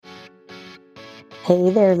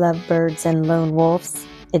Hey there, lovebirds and lone wolves.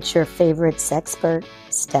 It's your favorite sexpert,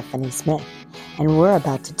 Stephanie Smith, and we're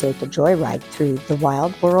about to take a joyride through the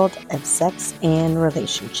wild world of sex and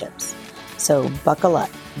relationships. So buckle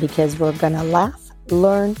up, because we're going to laugh,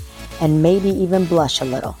 learn, and maybe even blush a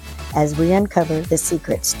little as we uncover the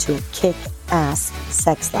secrets to a kick-ass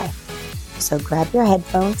sex life. So grab your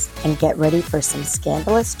headphones and get ready for some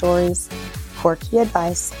scandalous stories, quirky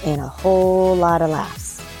advice, and a whole lot of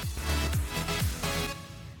laughs.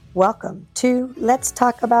 Welcome to Let's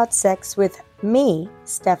Talk About Sex with me,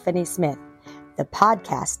 Stephanie Smith, the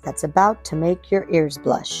podcast that's about to make your ears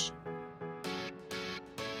blush.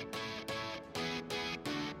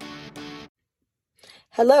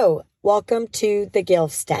 Hello, welcome to the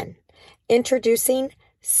Gilfs Den. Introducing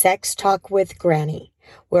Sex Talk with Granny,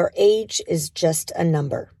 where age is just a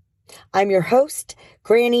number. I'm your host,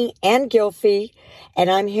 Granny and Gilfy, and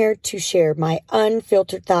I'm here to share my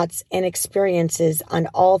unfiltered thoughts and experiences on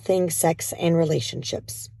all things sex and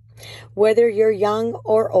relationships. Whether you're young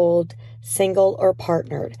or old, single or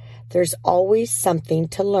partnered, there's always something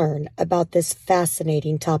to learn about this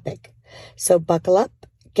fascinating topic. So buckle up,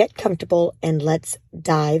 get comfortable, and let's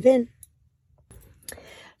dive in.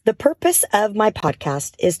 The purpose of my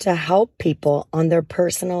podcast is to help people on their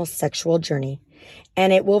personal sexual journey,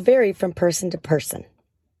 and it will vary from person to person.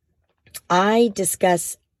 I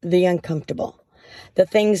discuss the uncomfortable, the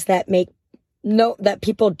things that that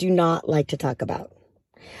people do not like to talk about.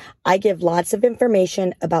 I give lots of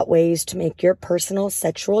information about ways to make your personal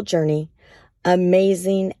sexual journey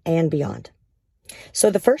amazing and beyond. So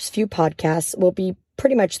the first few podcasts will be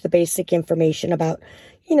pretty much the basic information about,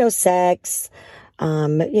 sex,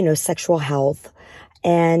 sexual health,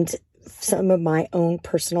 and some of my own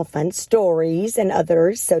personal fun stories and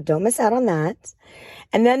others. So don't miss out on that.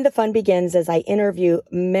 And then the fun begins as I interview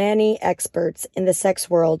many experts in the sex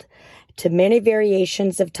world to many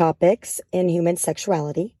variations of topics in human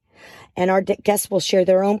sexuality. And our guests will share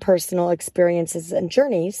their own personal experiences and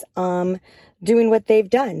journeys doing what they've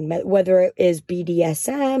done, whether it is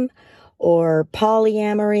BDSM or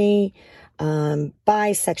polyamory,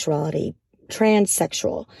 bisexuality,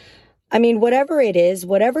 transsexual. I mean, whatever it is,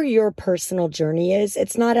 whatever your personal journey is,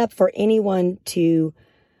 it's not up for anyone to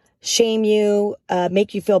shame you,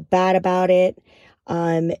 make you feel bad about it.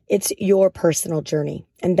 It's your personal journey.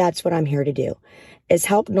 And that's what I'm here to do, is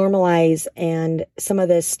help normalize and some of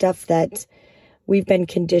the stuff that we've been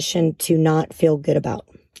conditioned to not feel good about.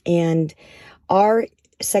 And our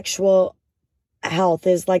sexual health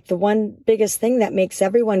is like the one biggest thing that makes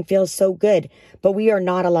everyone feel so good, but we are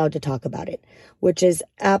not allowed to talk about it, which is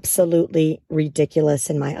absolutely ridiculous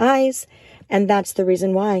in my eyes. And that's the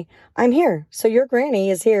reason why I'm here. So your granny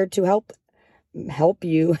is here to help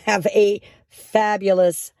you have a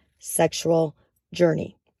fabulous sexual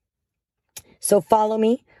journey. So follow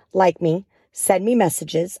me, like me, send me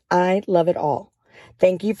messages. I love it all.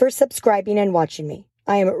 Thank you for subscribing and watching me.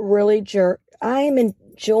 I am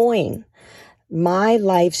enjoying my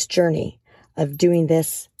life's journey of doing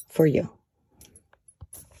this for you.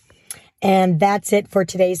 And that's it for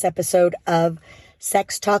today's episode of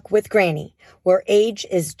Sex Talk with Granny, where age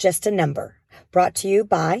is just a number, brought to you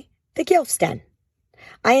by the Gilfs Den.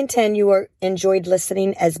 I intend you enjoyed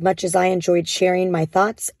listening as much as I enjoyed sharing my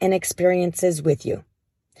thoughts and experiences with you.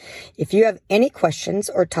 If you have any questions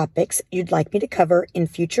or topics you'd like me to cover in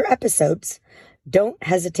future episodes, don't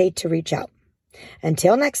hesitate to reach out.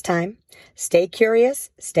 Until next time, stay curious,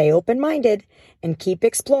 stay open-minded, and keep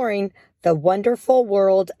exploring the wonderful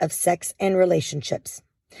world of sex and relationships.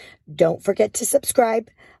 Don't forget to subscribe,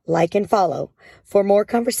 like, and follow for more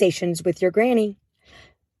conversations with your granny.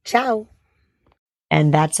 Ciao.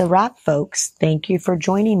 And that's a wrap, folks. Thank you for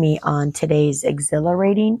joining me on today's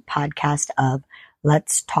exhilarating podcast of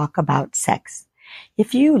Let's Talk About Sex.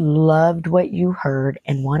 If you loved what you heard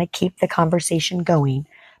and want to keep the conversation going,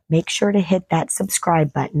 make sure to hit that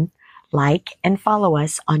subscribe button, like, and follow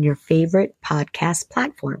us on your favorite podcast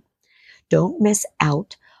platform. Don't miss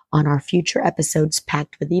out on our future episodes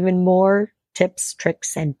packed with even more tips,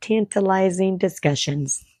 tricks, and tantalizing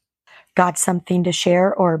discussions. Got something to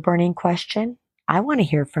share or a burning question? I want to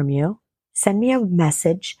hear from you. Send me a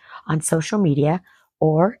message on social media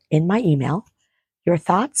or in my email. Your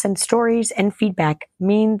thoughts and stories and feedback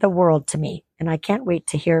mean the world to me, and I can't wait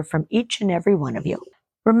to hear from each and every one of you.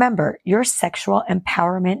 Remember, your sexual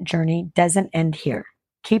empowerment journey doesn't end here.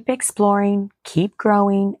 Keep exploring, keep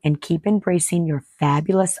growing, and keep embracing your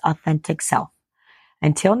fabulous, authentic self.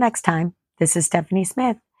 Until next time, this is Stephanie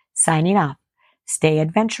Smith signing off. Stay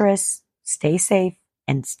adventurous, stay safe,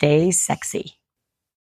 and stay sexy.